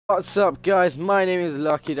What's up guys, my name is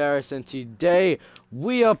Lucky Darius and today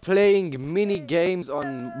we are playing mini games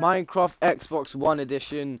on Minecraft Xbox One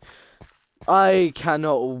Edition. I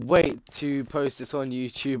cannot wait to post this on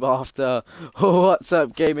YouTube after. What's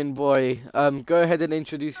up Gaming Boy? Go ahead and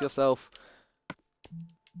introduce yourself.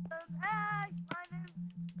 Hi, my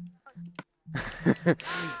name's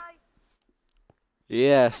Hi.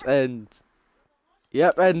 Yes, and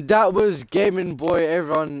yep, and that was Gaming Boy.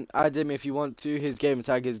 Everyone add him if you want to. His game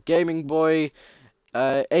tag is Gaming Boy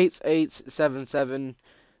 8877.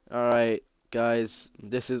 Alright guys,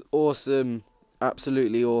 this is awesome,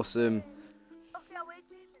 absolutely awesome. Okay, I'll wait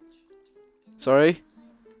teaming. Sorry?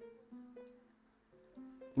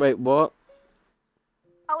 Wait, what?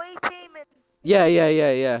 I'll wait teaming. Yeah,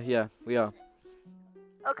 we are.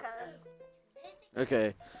 Okay.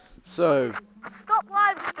 Okay, so, Stop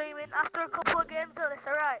live streaming after a couple of games of this,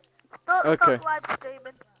 alright? Don't okay, stop live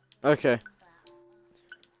streaming. okay.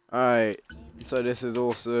 Alright, so this is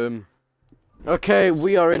awesome. Okay,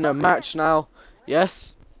 we are in a match now.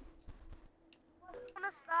 Yes? I'm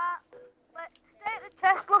gonna start. Stay at the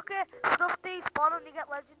chest, look at stuff despawn and you get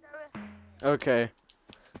legendary. Okay.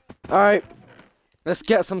 Alright, let's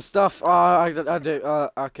get some stuff.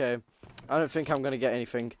 Okay. I don't think I'm gonna get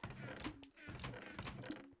anything.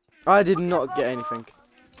 I did not get anything.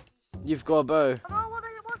 You've got a bow. I know,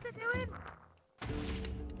 what's it doing?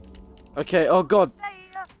 Okay, oh god. Stay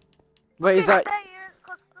here. Wait, is that... Stay here,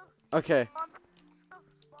 'cause stuff Okay. spawn. Stuff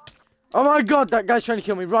spawn. Oh my god, that guy's trying to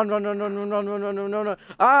kill me. Run. No.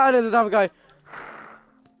 Ah, there's another guy.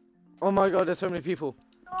 Oh my god, there's so many people.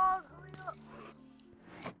 No, hurry up.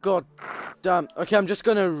 God damn. Okay, I'm just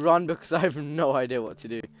gonna run because I have no idea what to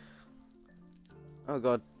do. Oh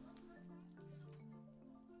god.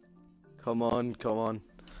 Come on.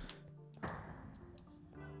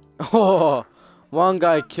 Oh, one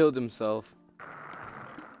guy killed himself.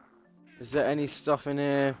 Is there any stuff in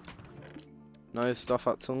here? No stuff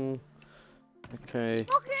at all. Okay.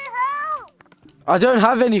 Okay, help! I don't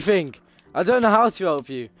have anything. I don't know how to help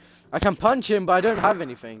you. I can punch him, but I don't have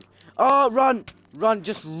anything. Oh, run!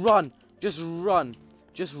 Just run.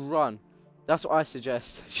 That's what I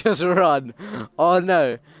suggest. Just run. Oh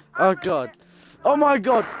no. Oh god. Oh my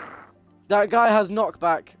god. That guy has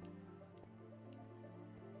knockback.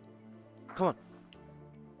 Come on.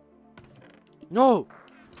 No.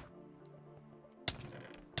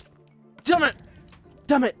 Damn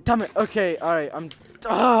it. Okay, alright.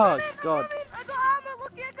 Oh god. I got armor,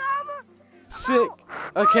 look, I got armor. Sick.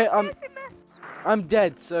 Okay, I'm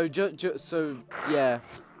dead. So yeah.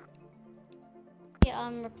 Yeah,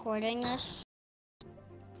 I'm recording this.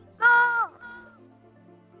 No!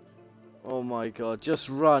 Oh my god, just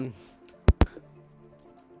run.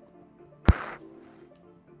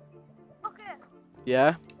 Okay.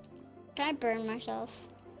 Yeah? Can I burn myself?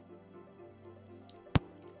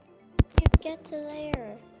 You get to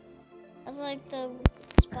there. That's like the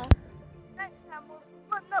spot. Next time we'll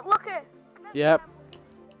look it. Yep.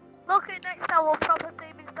 Look it, next time we'll proper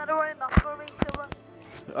team instead of running off from each other.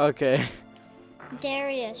 Okay.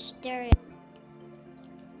 Darius.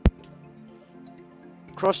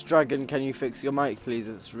 Cross Dragon, can you fix your mic please?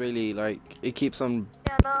 It's really like it keeps on.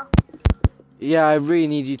 Yeah, no. Yeah, I really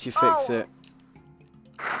need you to fix it.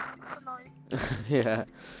 It's annoying. Yeah.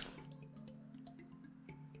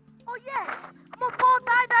 Oh yes! Come on, Ford,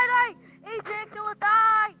 die! EJ killer,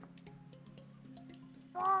 die!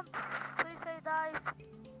 Come on, please say he dies.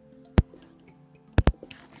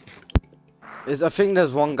 I think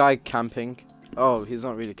there's one guy camping. Oh, he's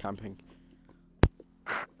not really camping.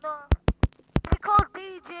 No. Is it called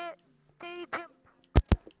DJ? DJ.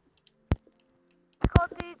 It's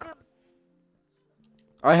called DJ.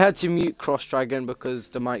 I had to mute Cross Dragon because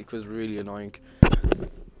the mic was really annoying.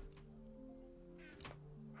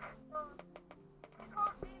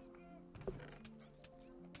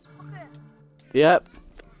 Okay. Yep.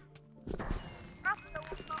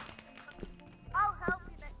 I'll help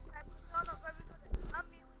you next time because you're not very good at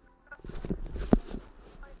muting.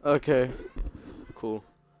 Okay. Cool.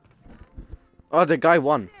 Oh, the guy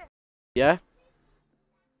won. Yeah?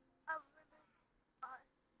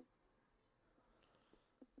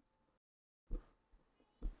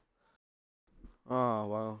 Oh,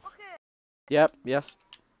 wow. Okay. Yep, yes.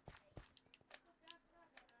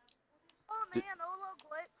 Follow me and Olo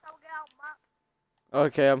glitch. I'll get out map.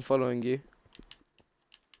 Okay, I'm following you.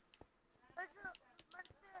 Let's do.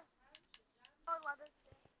 Oh, ladders.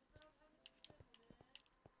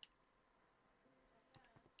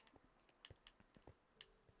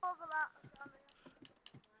 Over that.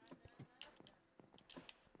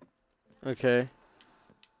 Okay.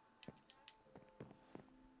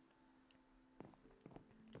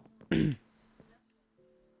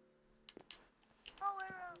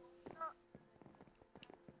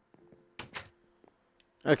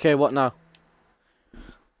 Okay, what now?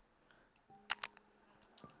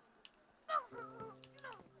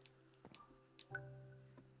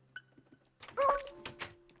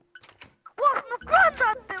 What's my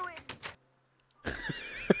granddad doing?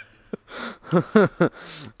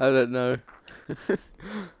 I don't know.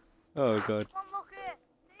 Oh god. Come on, look here.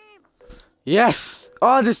 Team. Yes!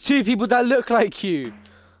 Oh, there's two people that look like you.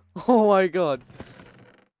 Oh my god.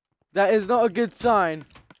 That is not a good sign.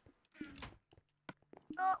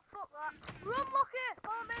 No, fuck that. Run, look here.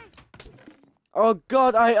 Follow me. Oh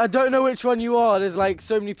god, I don't know which one you are. There's like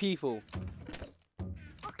so many people.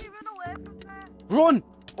 Lucky, run away from there. Run!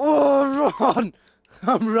 Oh, run!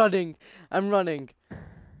 I'm running. I'm running.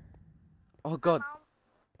 Oh god.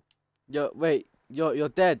 You're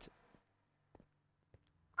dead.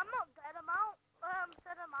 I'm not dead, I'm out.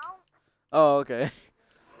 Said I'm out. Oh, okay.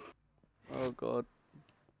 Oh god.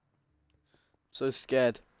 So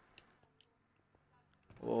scared.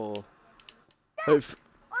 Oh. Hope. Yes!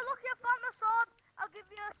 Oh, look, I found a sword. I'll give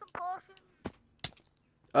you some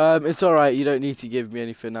potions. It's alright, you don't need to give me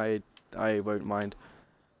anything, I won't mind.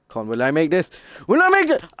 Come on, will I make this? Will I make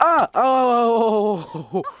it? Ah! Oh!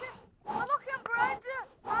 Look, I'm behind you.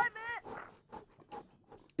 Hi, mate.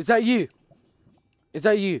 Is that you? Is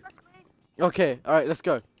that you? That's me. Okay, alright, let's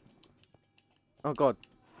go. Oh god.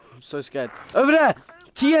 I'm so scared. Over there!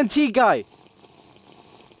 TNT guy!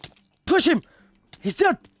 Push him! He's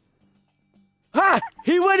dead! Ha!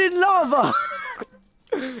 He went in lava!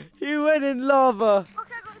 He went in lava!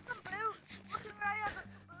 Look, I got some boots. Look at where I got some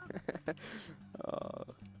boots. Oh.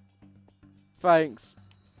 Thanks.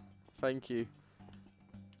 Thank you.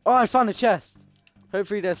 Oh, I found a chest.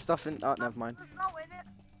 Hopefully there's stuff in... Oh, never mind. There's no in it.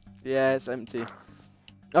 Yeah, it's empty.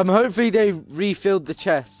 Hopefully they refilled the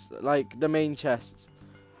chests, like the main chests.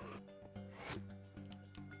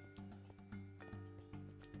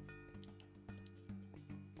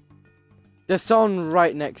 There's someone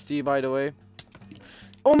right next to you, by the way.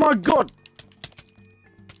 Oh my god!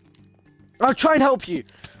 I'll try and help you.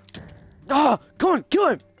 Ah, come on, kill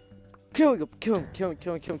him! Kill him! Kill him!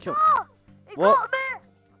 Oh, he What? got me.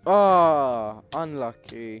 Ah,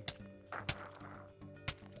 unlucky.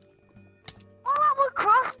 Oh, that was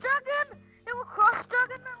Cross Dragon. It was Cross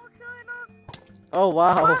Dragon that was killing us. Oh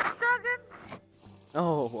wow. Cross Dragon.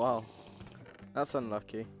 Oh wow. That's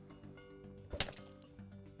unlucky.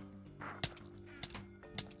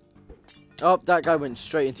 Oh, that guy went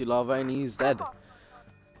straight into lava and he's dead.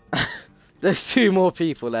 There's two more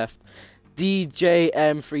people left.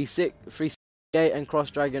 DJM368 and Cross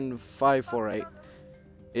Dragon 548.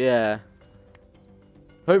 Yeah.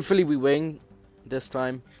 Hopefully we win this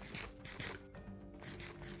time.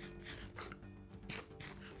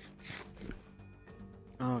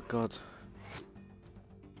 Oh god.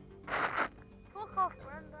 Fuck off,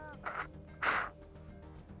 Brenda.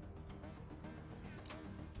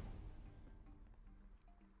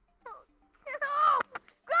 Get off!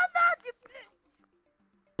 Granddad, you bitch!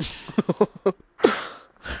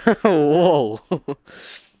 Whoa.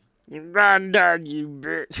 Granddad, you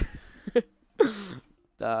bitch.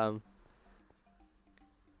 Damn.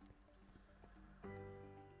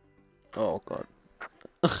 Oh god.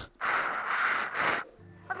 Have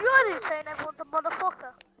you already saying everyone's a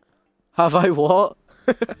motherfucker? Have I what?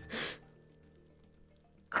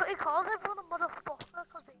 He calls everyone a motherfucker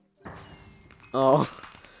because he's... Oh.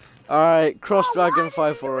 Alright, Cross Oh, why Dragon did you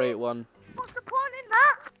 5481. What's the point in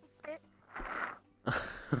that? Bitch.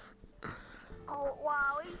 Oh,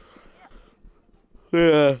 wow, he's shit.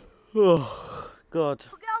 Yeah. Oh god.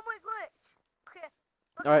 We'll get on with glitch. Okay.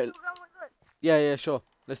 Let's Alright. we'll get on with glitch. Yeah, sure.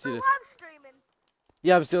 Let's do We're this. live streaming.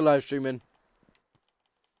 Yeah, I'm still live streaming.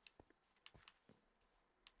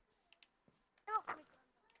 Get off me.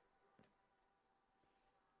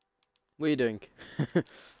 What are you doing? Fuck off!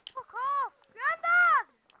 Granddad!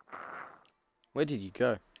 Where did you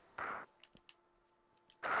go?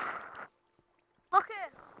 Look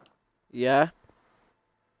here. Yeah?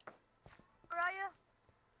 Where are you?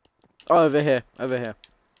 Oh, over here. Over here.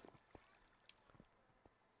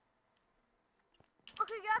 Look,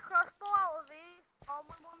 you get a crossbow out of these.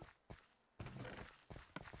 Only one.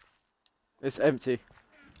 It's empty.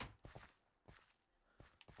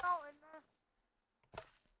 Not in there.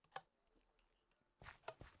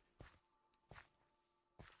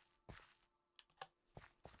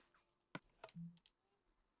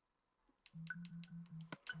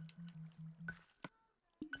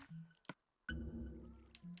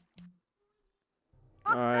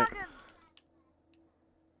 What's Alright. dragon?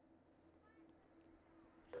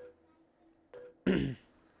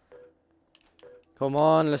 Come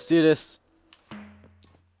on, let's do this.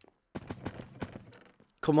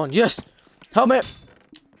 Come on, yes! Helmet!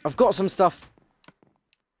 I've got some stuff.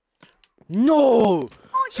 No!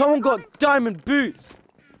 Oh, Someone you've got into- diamond boots.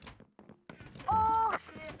 Oh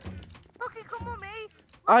shit! Lucky, come with me.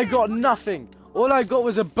 I Lucky, got Lucky. nothing. All I got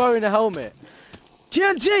was a bow and a helmet.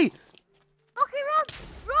 TNT! Lucky, run!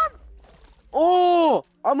 Run! Oh!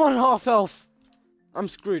 I'm on half health. I'm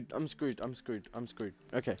screwed. I'm screwed. I'm screwed. I'm screwed.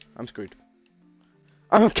 Okay, I'm screwed.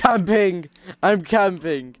 I'm camping. I'm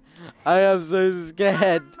camping. I am so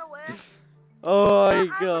scared. Run away. Oh my I'm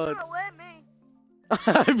god. running away, me.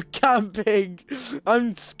 I'm camping.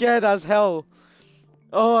 I'm scared as hell.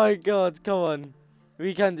 Oh my god, come on.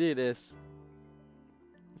 We can do this.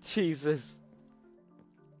 Jesus.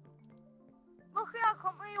 Lucky, I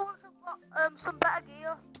come to you once I've got some better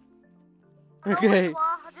gear. I know where Okay. you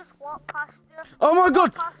are, I just walked past you. Oh my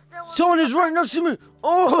god! Past you once Someone I- is right next to me!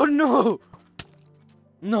 Oh no!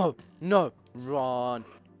 No, no. Run,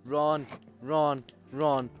 run, run,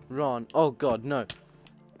 run, run. Oh god, no.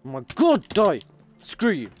 Oh my god, die!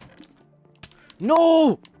 Screw you.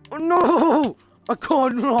 No! Oh, no! I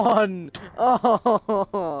can't run!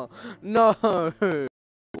 Oh no!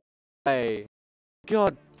 Hey.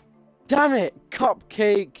 God damn it!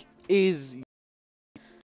 Cupcake is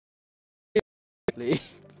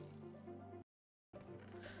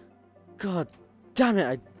God damn it,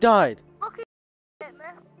 I died. Lucky, hit me.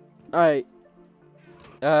 Alright.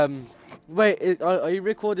 Wait, are you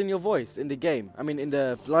recording your voice in the game? I mean, in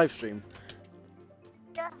the live stream?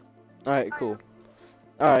 Yeah. Alright, cool.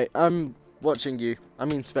 Alright, I'm watching you. I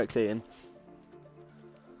mean, spectating.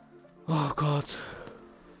 Oh, God.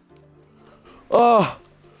 Oh!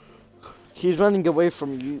 He's running away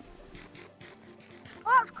from you.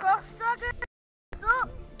 Oh, that's Cross Dragon. What's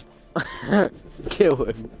up? Kill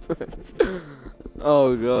him.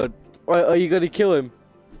 Oh, God. Right, are you gonna kill him?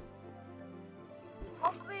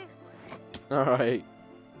 Obviously. Alright.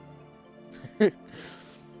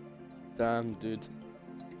 Damn, dude.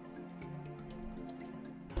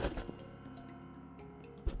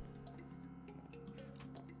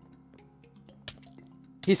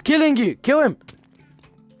 He's killing you! Kill him!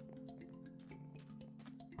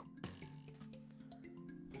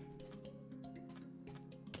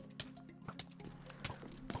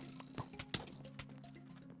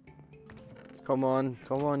 Come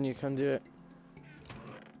on, you can do it.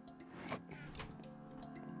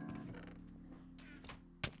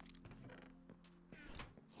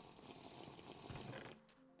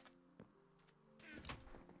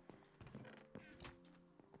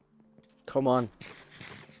 Come on.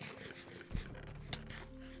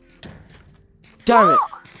 Damn it!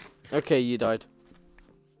 Okay, you died.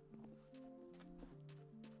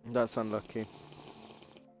 That's unlucky.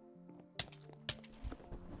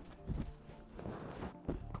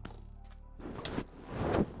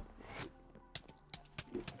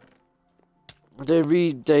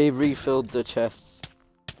 They refilled the chests.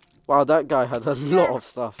 Wow, that guy had a lot of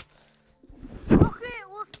stuff. Lucky,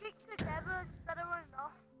 we'll stick together instead of running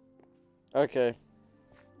off. Okay.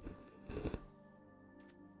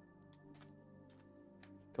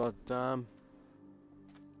 God damn.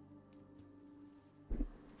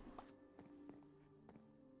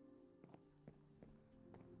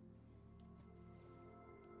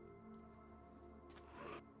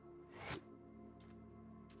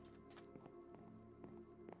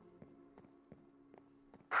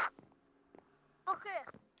 Lucky,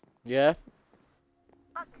 Yeah?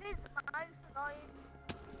 that kid's nice annoying.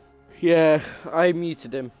 Yeah, I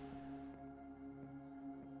muted him.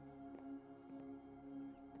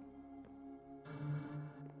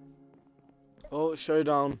 Oh,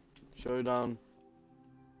 showdown. Showdown.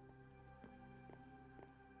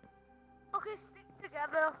 Lucky, stick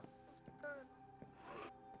together.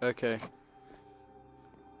 Okay.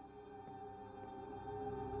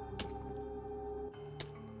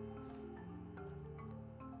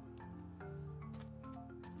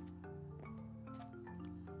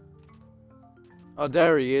 Oh,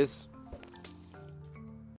 there he is.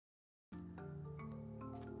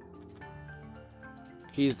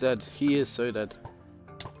 He's dead. He is so dead.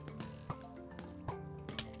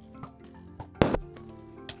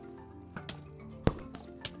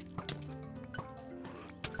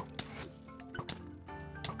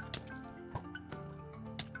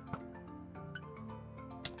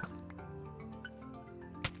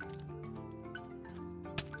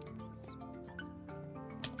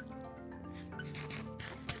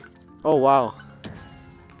 Oh, wow.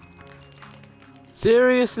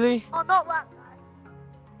 Seriously? Oh, not that guy.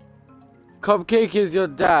 Cupcake is your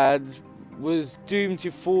dad was doomed to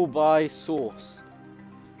fall by Source.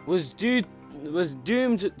 Was doomed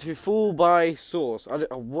to fall by Source. I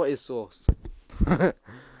don't, what is Source? Where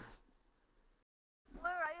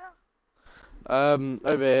are Over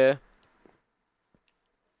here.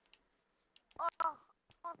 Oh,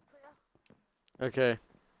 up here. Okay.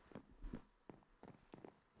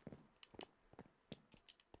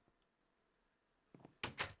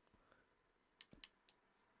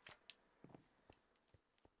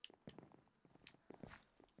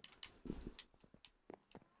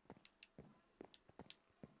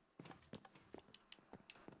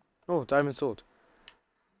 Oh, diamond sword.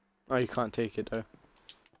 Oh, you can't take it though.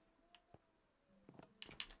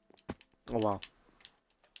 Oh wow.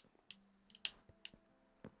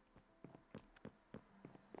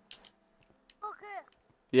 Look here.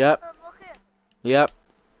 Yep. Look here. Yep.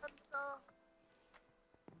 So,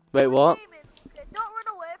 Wait, what? teaming. Okay, don't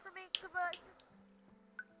run away from each other.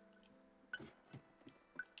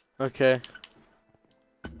 Just Okay.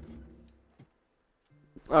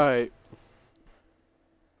 Alright.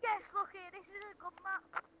 yes, look here. This is a good map.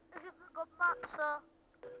 This is a good map, so.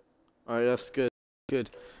 Alright, that's good. Good.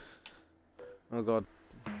 Oh god.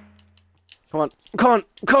 Come on. Come on.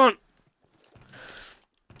 Come on.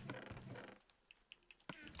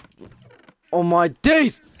 Oh my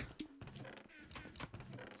days!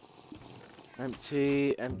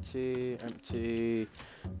 Empty, empty, empty,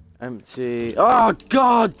 empty. Oh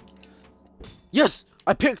god! Yes!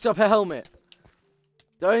 I picked up a helmet.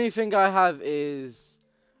 The only thing I have is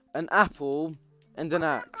an apple and an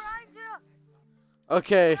axe. Behind you.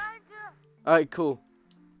 Okay. Behind you. Alright, cool.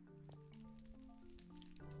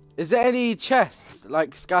 Is there any chests,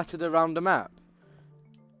 like, scattered around the map?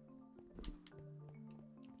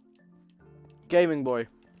 Gaming boy.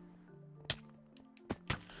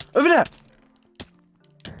 Over there!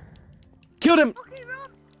 Killed him! Okay,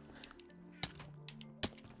 run.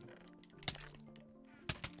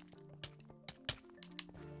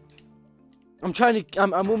 I'm trying to,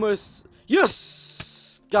 I'm almost,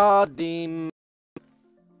 yes! God damn.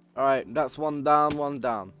 Alright, that's one down, one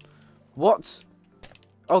down. What?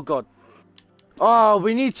 Oh god. Oh,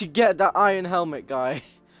 we need to get that iron helmet guy.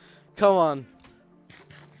 Come on.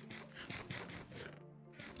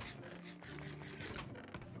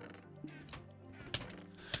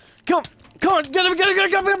 Come on, get him, get him, get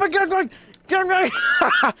him, get him, get him, get him, get him,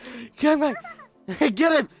 get him,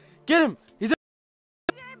 get him, get him. He's.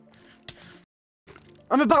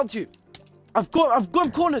 I'm about to. I've got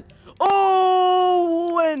him cornered.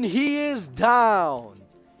 Oh, and he is down.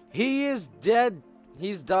 He is dead.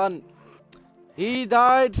 He's done. He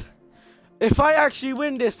died. If I actually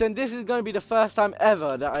win this, then this is going to be the first time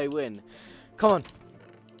ever that I win. Come on.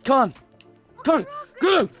 Come on. Come on.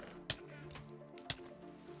 Get him.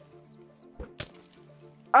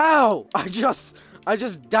 Ow! I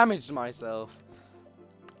just damaged myself.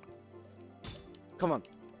 Come on.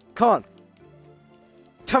 Come on.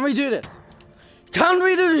 Can we do this? Can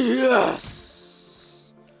we do this?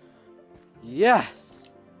 Yes! Yes!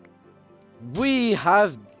 We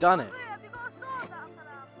have done it. Wait, have you got a sword that I can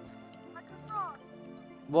have? Like a sword?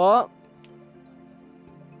 What?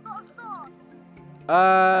 Got a sword?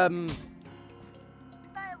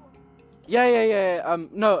 Spare one. Yeah.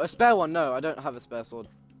 No, a spare one. No, I don't have a spare sword.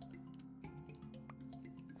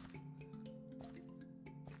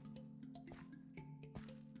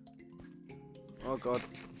 Oh god.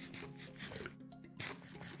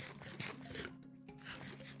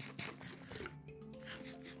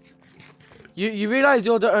 You realize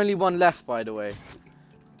you're the only one left, by the way.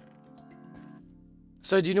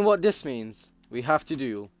 So do you know what this means? We have to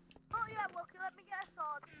do. Oh yeah, Lucky, let me get a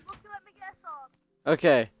sword. Lucky, let me get a sword.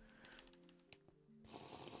 Okay.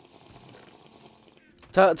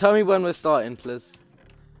 Tell me when we're starting, please.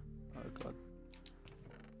 Oh god.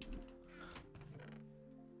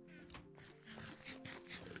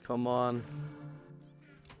 Come on.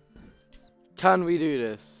 Can we do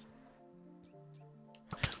this?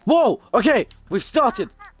 Whoa! Okay, we've started.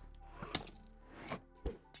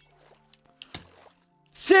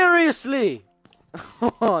 Seriously?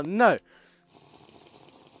 Oh no.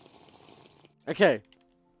 Okay.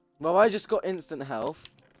 Well, I just got instant health.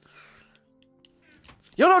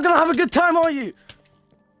 You're not gonna have a good time, are you?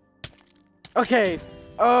 Okay.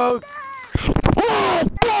 Oh.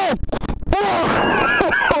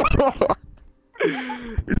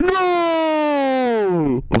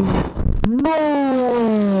 No! No!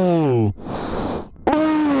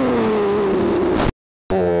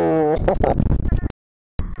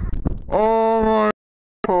 Oh my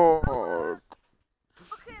god.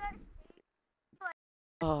 Okay, let's.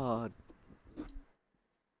 God.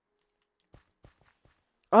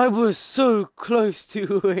 I was so close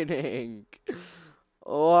to winning.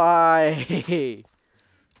 Why?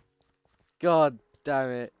 God damn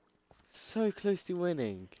it. So close to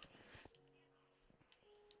winning.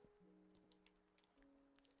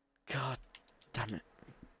 God damn it.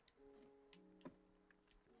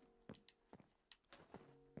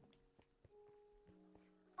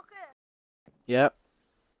 Okay, Yep.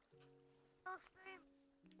 no stream,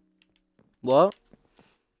 What?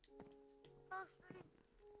 no stream.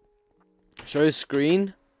 Show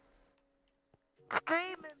screen?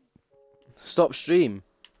 Streaming. Stop stream.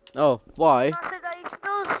 Oh, why? I said that he's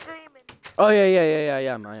still streaming. Oh yeah, I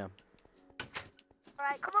am.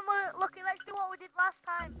 Alright, come on, Lucky, let's do what we did last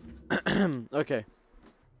time. Okay.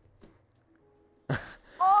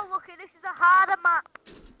 Oh, Lucky, this is a harder map.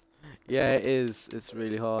 Yeah, it is. It's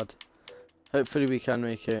really hard. Hopefully we can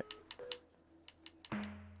make it.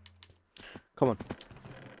 Come on.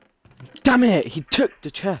 Damn it! He took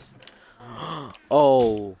the chest.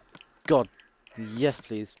 Oh, God. Yes,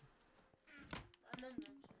 please.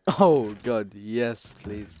 Oh, God. Yes,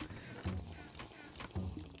 please.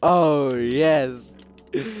 Oh, yes.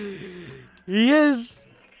 Yes.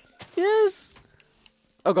 Yes.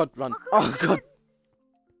 Oh, God, run. Oh, God.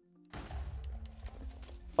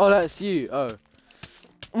 Oh, that's you. Oh.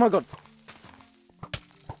 Oh, my God.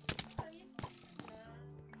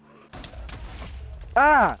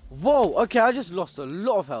 Ah! Whoa! Okay, I just lost a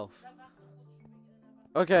lot of health.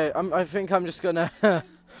 Okay, I think I'm just gonna...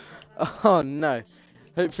 Oh, no.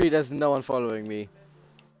 Hopefully there's no one following me.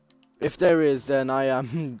 If there is, then I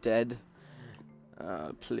am dead.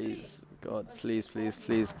 Please. God, please, please,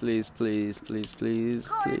 please, please, please, please,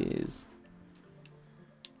 please, please.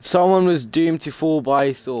 Someone was doomed to fall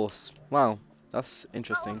by source. Wow, that's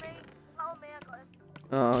interesting. That was me, I got him.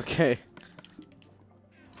 Oh, okay.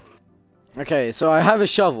 Okay, so I have a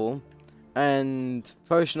shovel and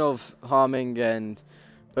potion of harming and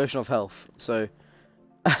potion of health. So,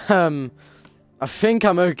 I think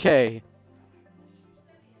I'm okay.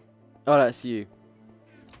 Oh, that's you.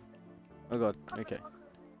 Oh God. Okay.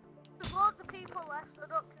 There's loads of people left, so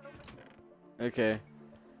don't kill me. Okay.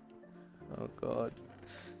 Oh God.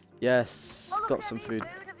 Yes. Oh, look, Got I some need food.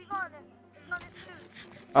 Have you got any? Have you got any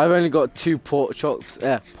food? I've only got 2 pork chops.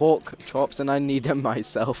 Pork chops, and I need them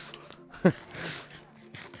myself.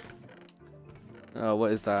 Oh,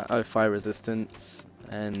 what is that? Oh, fire resistance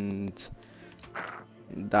and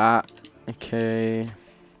that. Okay.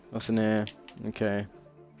 What's in here? Okay.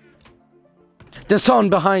 There's someone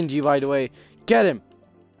behind you, by the way. Get him.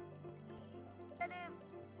 Get him.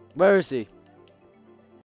 Where is he?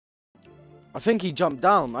 I think he jumped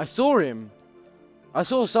down. I saw him. I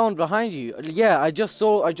saw someone behind you. Yeah, I just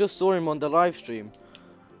saw him on the live stream.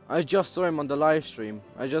 I just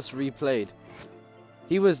replayed.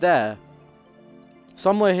 He was there.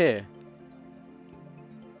 Somewhere here.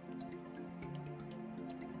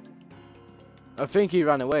 I think he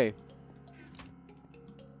ran away.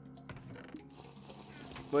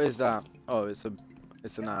 What is that? Oh, it's an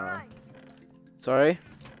arrow. Alright, Sorry?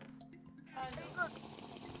 good.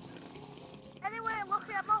 Anyway,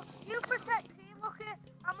 Lucky, you protect him, Lucky.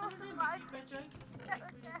 I'm on the flag. Protect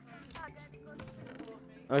the chest. Can't get any good.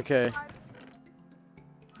 Okay.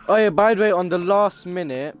 Oh yeah, by the way, on the last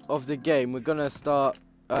minute of the game, we're gonna start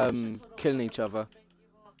killing each other.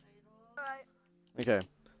 Alright. Okay.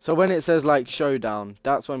 So when it says like showdown,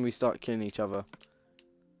 that's when we start killing each other.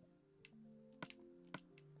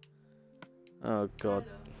 Oh God.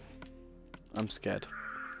 I'm scared.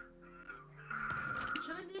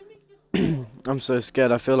 I'm so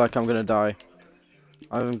scared. I feel like I'm gonna die.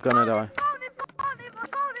 I'm gonna die. Found him.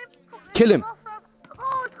 Fuck, Kill him.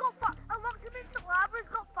 Oh, it's got fire. I locked him into lava. He's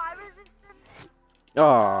got fire resistance.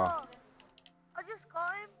 Ah. Oh, I just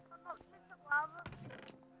got him. I knocked him into lava.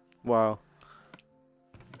 Wow.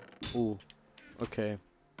 Ooh. Okay.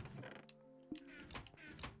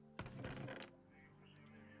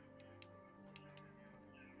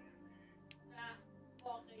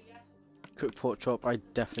 Cooked pork chop. I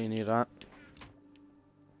definitely need that.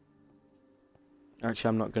 Actually,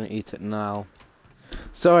 I'm not gonna eat it now.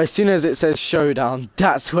 So as soon as it says showdown,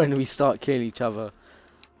 that's when we start killing each other. Have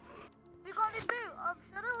you got any boot? I'm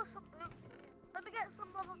sure there was some boot. Let me get some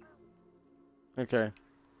other boot. Okay.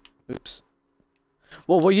 Oops.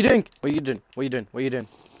 Whoa, what are you doing? What are you doing? What are you doing? What are you doing?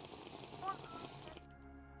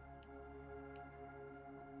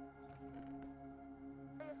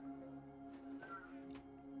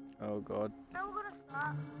 Oh God. Now we're gonna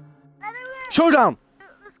start. Anyway, Showdown!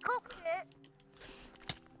 there's cupcake.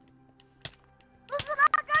 Listen,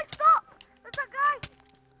 that guy, stop! There's that guy.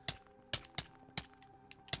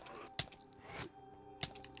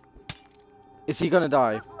 Is he gonna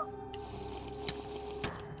die? Look, look.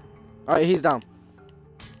 Alright, he's down.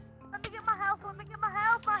 Let me get my health. Let me get my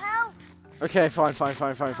health. My health. Okay, fine. Oh, my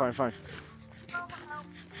health.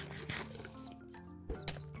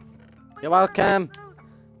 You're welcome.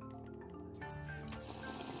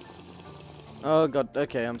 Oh god,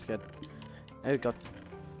 okay, I'm scared. Oh god.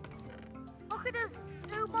 Look at us,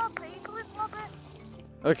 2 more people in lobby.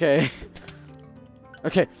 Okay.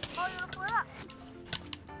 Okay. Oh, you wanna play that?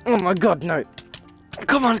 Oh my god, no.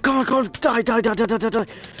 Come on, come on, come on. Die, die, die, die, die, die, die.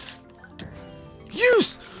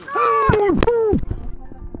 Yes! Look at you.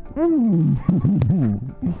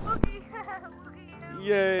 Look at you.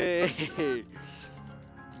 Yay!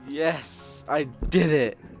 Yes, I did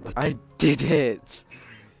it. I did it.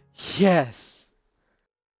 Yes.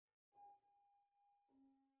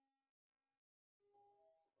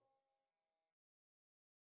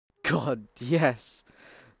 God, yes.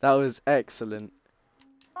 That was excellent.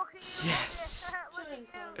 Look at you. Yes. Look at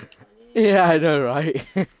you. Yeah, I know, right?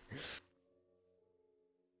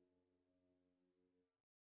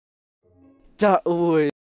 That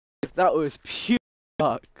was pure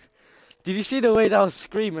luck. Did you see the way that I was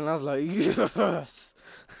screaming? I was like, yes.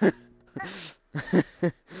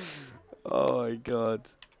 Oh my god,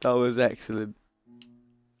 that was excellent.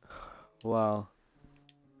 Wow.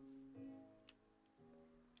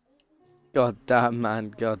 God damn,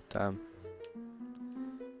 man. God damn.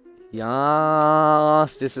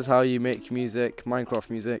 Yes, this is how you make music, Minecraft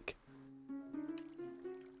music.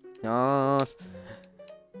 Yes.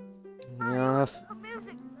 Yes. The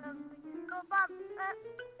music, go back.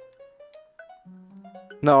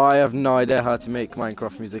 No, I have no idea how to make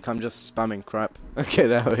Minecraft music. I'm just spamming crap. Okay,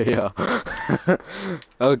 there we are.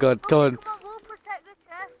 Oh god, come on. Come on, we'll protect the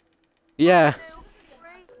chest. Yeah. 2,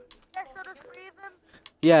 3. Yes, so there's 3 of them.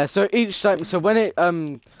 Yeah, so each time, so when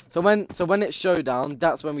it's showdown,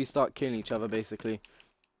 that's when we start killing each other, basically.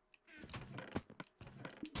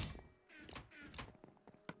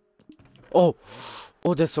 Oh,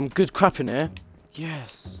 there's some good crap in here.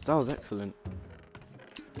 Yes, that was excellent.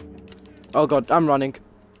 Oh god, I'm running.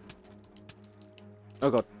 Oh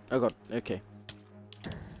god, okay.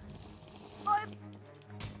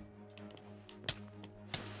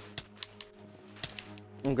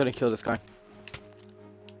 I'm gonna kill this guy.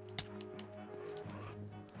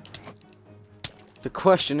 The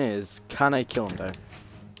question is, can I kill him though?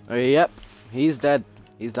 Oh, yep, he's dead.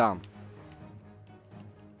 He's down.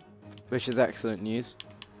 Which is excellent news.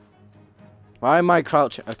 Why am I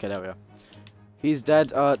crouching? Okay, there we are. He's dead.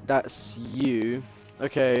 That's you.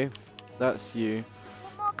 Okay, that's you.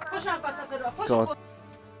 One more person. God.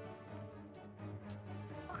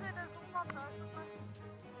 Okay, there's one more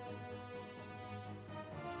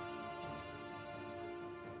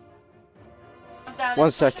person.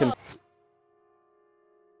 1 second.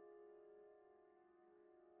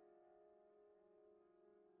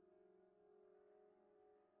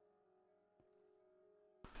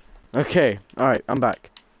 Okay, alright, I'm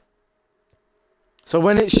back. So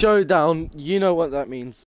when it's showdown, you know what that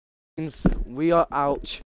means. It means we are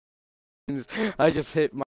out. I just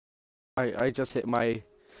hit my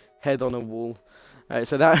head on a wall. Alright,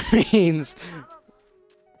 so that means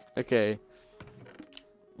okay.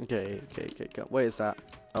 Where is that?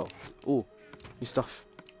 Oh, ooh, new stuff.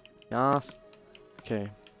 Yes. Okay.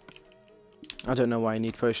 I don't know why I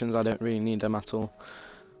need potions. I don't really need them at all.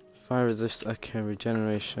 Fire resist. Okay,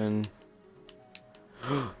 regeneration.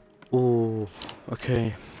 Ooh,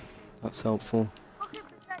 okay, that's helpful. Looking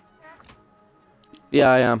for texture. Yeah,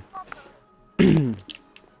 I am.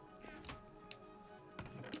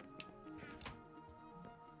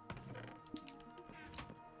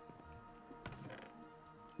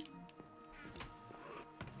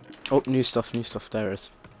 Oh, new stuff, there is.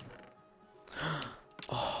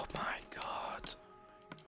 Oh my god.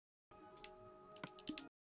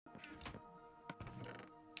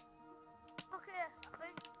 Look here, I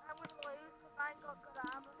think I'm gonna lose because I ain't got good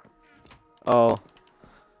armor. Oh,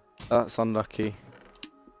 that's unlucky.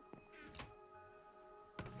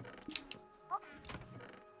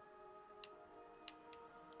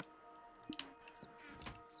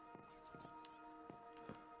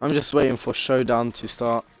 I'm just waiting for showdown to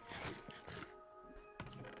start.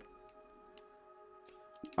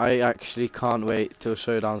 I actually can't wait till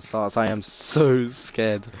showdown starts. I am so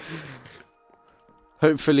scared.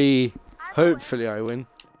 Hopefully I win.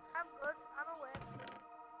 I'm good, I'm a win.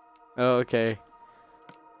 Oh, okay.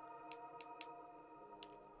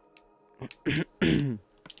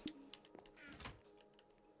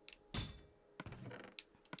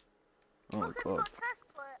 Oh Look, I've god. got chest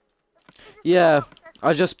plate. Yeah,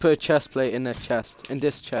 I just put a chest plate in a chest. In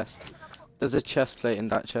this chest. There's a chest plate in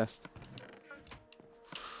that chest.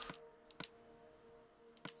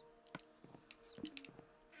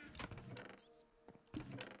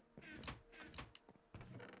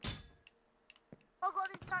 I got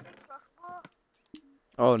enchanted crossbow.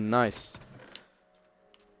 Oh, nice.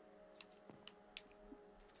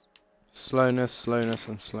 Slowness, slowness,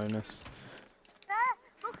 and slowness. There!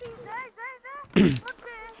 Look, he's there! Look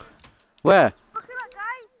here! Where? Look at that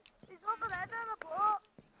guy! He's over there down the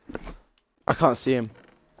boat! I can't see him.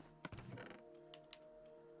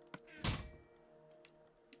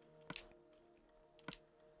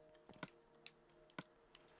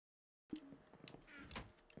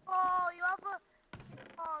 Oh, you have a...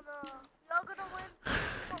 Oh no. You're gonna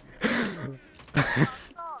win. Oh,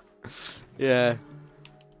 God. Yeah.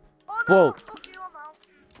 Oh no! Whoa. Fuck you, I'm out.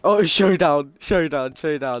 Oh, showdown, showdown,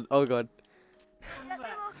 showdown. Oh god, Get me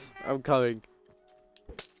lucky. I'm coming.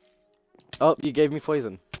 Oh, you gave me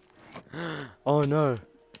poison. Oh no. Oh no.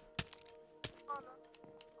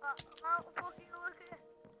 I'm out. Fuck you, lucky.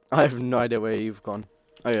 I have no idea where you've gone.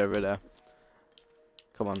 Oh yeah, over there.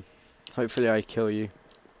 Come on. Hopefully I kill you.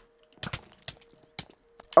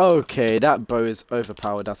 Okay, that bow is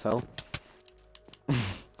overpowered as hell.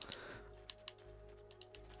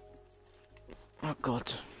 Oh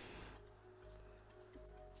god.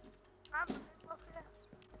 I'm lucky.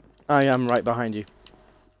 I am right behind you.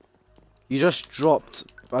 You just dropped...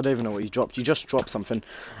 I don't even know what you dropped. You just dropped something.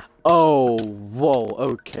 Oh, whoa.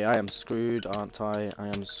 Okay, I am screwed, aren't I? I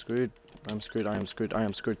am screwed. I'm screwed. I am screwed. I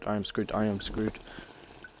am screwed. I am screwed. I am screwed.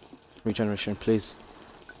 Regeneration, please.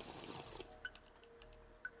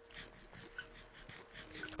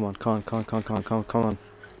 Come on, come on, come on, come on, come on, come on, come on.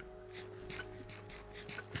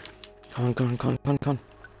 Come on, come on, come on, come on, come on.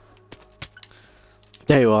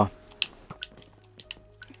 There you are.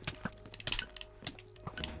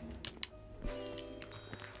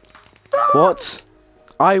 What?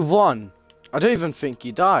 I won. I don't even think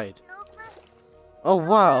you died. Killed me. Oh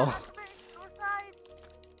wow.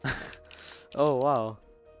 Suicide. Oh wow.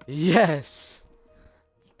 Yes.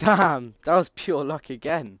 Damn, that was pure luck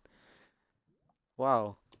again.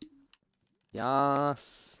 Wow.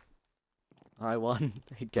 Yes. I won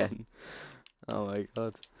again. Oh my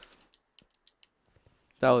god.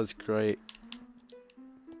 That was great.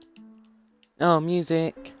 Oh,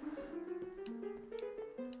 music.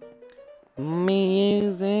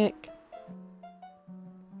 Music.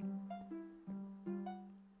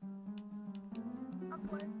 I'm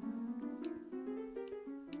playing.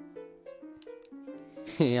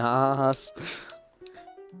 Yes.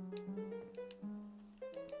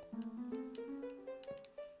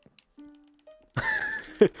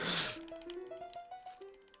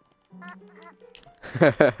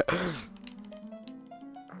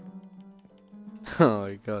 Oh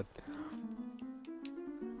my god.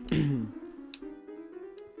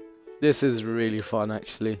 This is really fun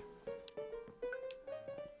actually.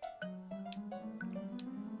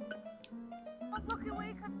 But look at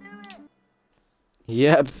we can do it.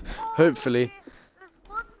 Yep, Oh, hopefully. okay. There's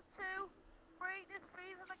 1, 2, 3. There's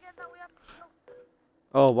 3 of them again that we have to kill.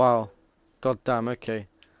 Oh wow. God damn, okay.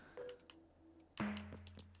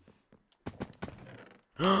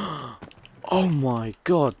 Oh my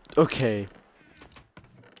god. Okay.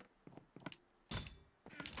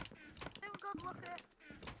 Doing good, look at.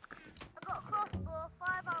 I got a crossbow,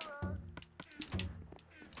 5 arrows.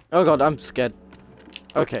 Oh god, I'm scared.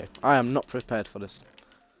 Okay, I am not prepared for this.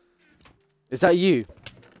 Is that you?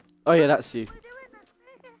 Oh yeah, that's you. What are you doing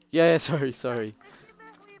this? Yeah, yeah, sorry, sorry.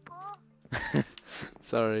 Fishing me,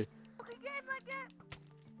 Sorry. look at game like it.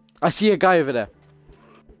 I see a guy over there.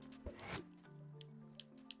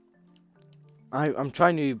 I'm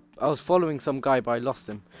trying to... I was following some guy, but I lost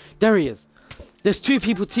him. There he is. There's 2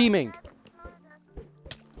 people teaming.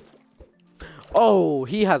 Oh,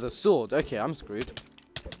 he has a sword. Okay, I'm screwed.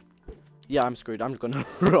 Yeah, I'm screwed. I'm gonna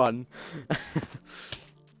run.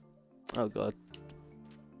 Oh, God.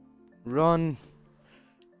 Run.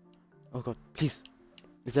 Oh, God. Please.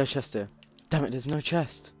 Is there a chest here? Damn it, there's no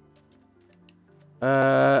chest.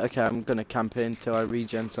 Okay, I'm gonna camp in until I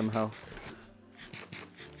regen somehow.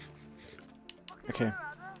 Okay.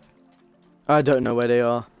 I don't know where they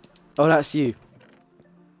are. Oh, that's you.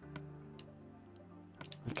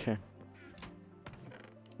 Okay.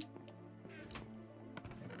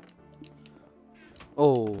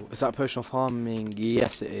 Oh, is that potion of harming?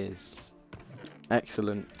 Yes, it is.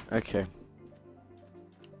 Excellent. Okay.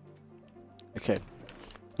 Okay.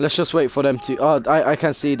 Let's just wait for them to... Oh, I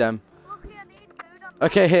can see them. Look here, I need food.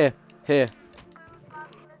 Okay, here. Here. Food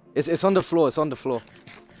badly. It's on the floor. It's on the floor.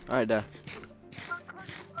 Right there. No, come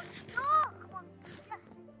on.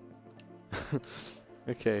 Yes.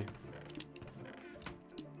 Okay.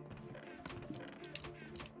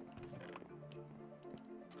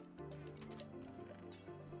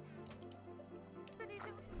 Do you think we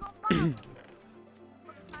should go back?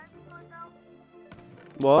 What's time's going down?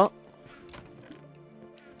 What?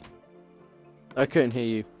 I couldn't hear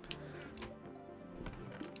you.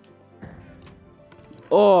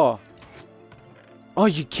 Oh! Oh,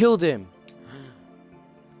 you killed him!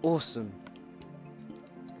 Awesome.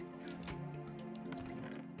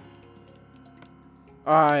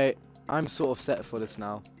 Alright, I'm sort of set for this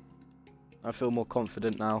now. I feel more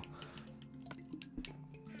confident now.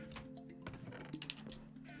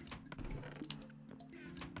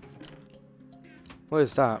 What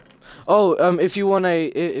is that? Oh, if you want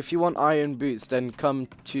iron boots, then come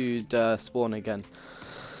to the spawn again.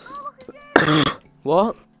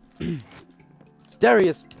 What? There he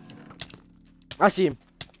is. I see him.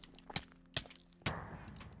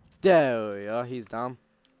 There we are. He's down.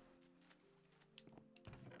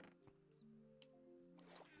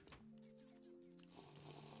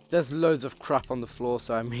 There's loads of crap on the floor,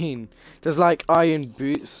 so I mean, there's like iron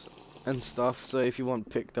boots and stuff. So if you want,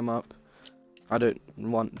 pick them up. I don't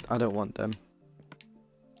want them.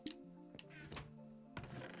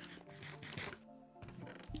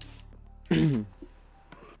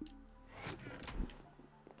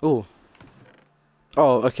 Oh.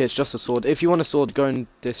 Oh, okay, it's just a sword. If you want a sword, go in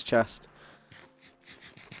this chest.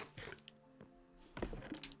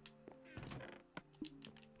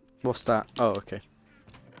 What's that? Oh, okay.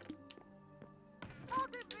 Oh,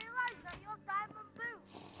 didn't realise that you're diamond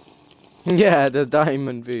boots. Yeah, the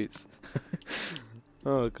diamond boots.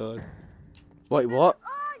 Oh god. Wait, what?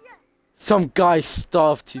 Oh, yes. Some guy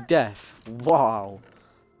starved to death. Wow.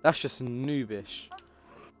 That's just noobish.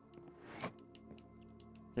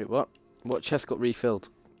 Wait, what? What chest got refilled?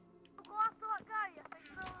 Go after that guy, I think.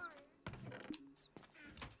 Don't worry.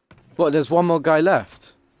 What, there's one more guy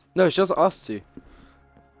left? No, it's just us two.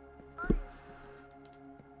 Oh,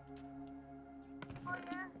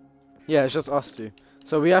 yeah. Yeah, it's just us two.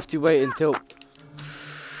 So we have to wait until...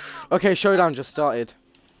 Okay, showdown just started.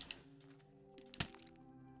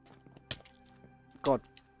 God,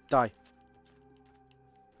 die.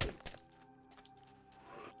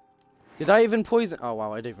 Did I even poison? Oh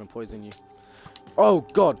wow, I didn't even poison you. Oh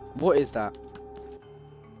god, what is that?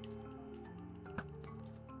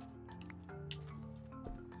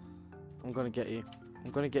 I'm gonna get you.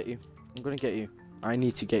 I'm gonna get you. I'm gonna get you. I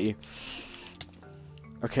need to get you.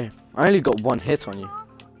 Okay, I only got one hit on you.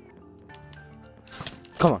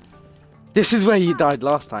 Come on. This is where you died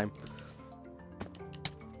last time.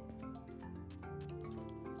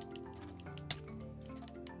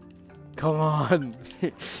 Come on.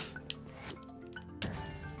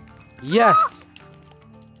 Yes.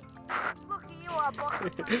 Look at you, our boss.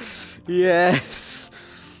 Yes.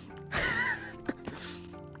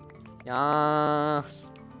 Yes.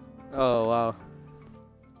 Oh wow.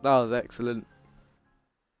 That was excellent.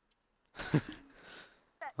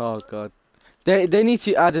 Oh god. They need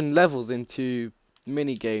to add in levels into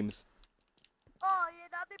mini games. Oh, yeah,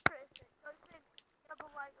 that'd be pretty sick. Don't you think?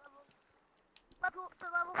 Level up to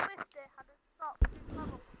level 50 and then stop this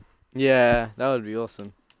level. Yeah, that would be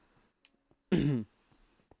awesome.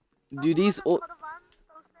 Do these all?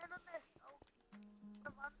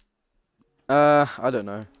 I don't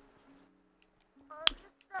know.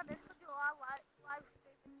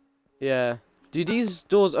 Yeah. Do these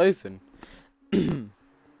doors open?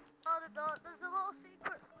 There's a little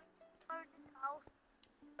secret switch in this house.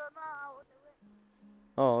 Don't know how to do it.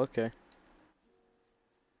 Oh, okay.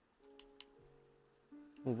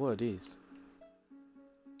 Well, what are these?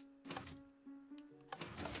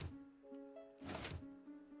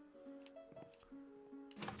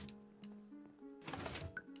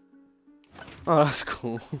 Oh, that's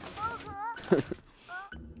cool.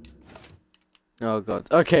 Oh god.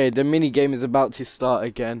 Okay, the mini game is about to start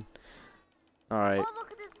again. Alright. Oh,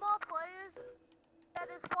 look at these more players. Yeah,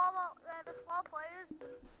 there's four players.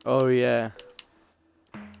 Oh yeah.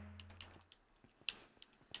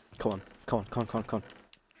 Come on, come on, come on, come on, come on.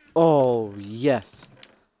 Oh yes.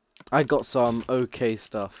 I got some okay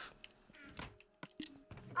stuff.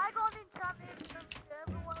 I got an enchanted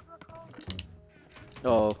server, whatever it's called.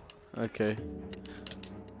 Oh, okay.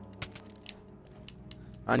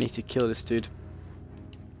 I need to kill this dude.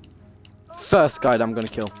 First guy that I'm gonna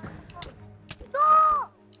kill. No!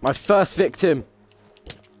 My first victim.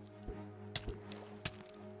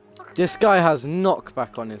 This guy has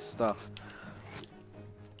knockback on his stuff.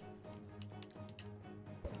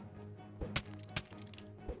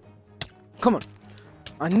 Come on.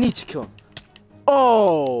 I need to kill him.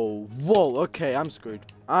 Oh, whoa. Okay, I'm screwed.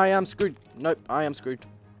 I am screwed. Nope, I am screwed.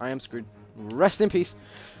 I am screwed. Rest in peace.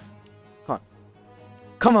 Come on.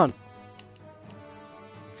 Come on.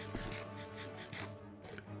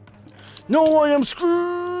 No, I am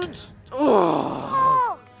screwed.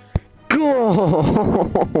 Oh.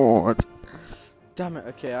 God. Damn it.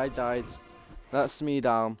 Okay, I died. That's me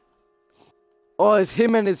down. Oh, it's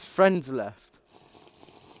him and his friends left.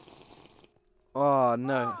 Oh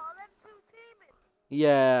no. Oh, them two teaming.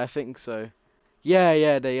 Yeah, I think so.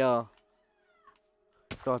 Yeah, they are.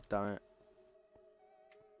 God damn it.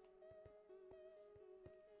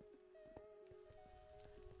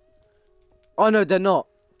 Oh no, they're not.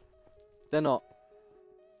 They're not.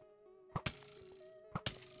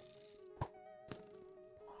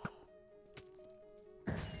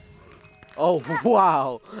 Oh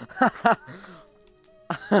wow.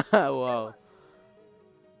 Wow.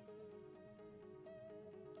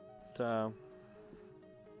 Damn.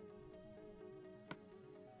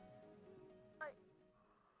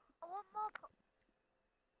 I want more.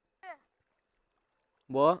 Yeah.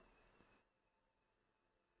 What?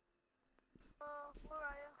 Where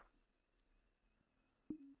are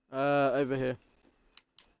you? Over here.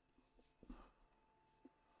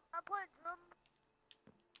 I'm playing drum.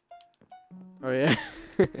 Oh yeah.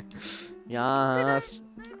 Yes. Do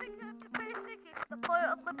you think it'd be pretty sick if the play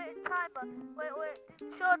unlimited timer? Wait,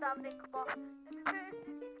 didn't showdown didn't come off. It'd be pretty sick if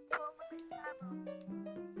you put unlimited timer on.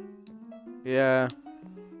 Yeah.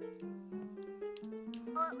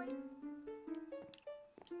 Or at least.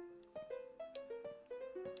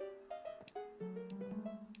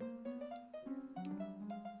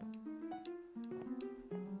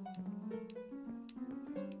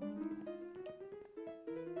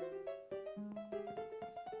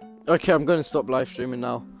 Okay, I'm gonna stop live streaming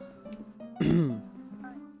now.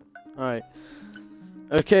 Alright.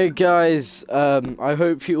 Okay guys, I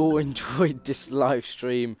hope you all enjoyed this live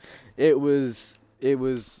stream. It was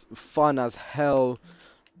fun as hell.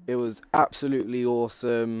 It was absolutely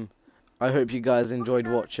awesome. I hope you guys enjoyed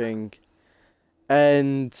watching.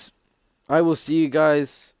 And I will see you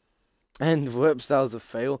guys, and whoops, that was a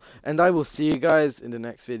fail. And I will see you guys in the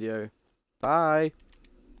next video. Bye.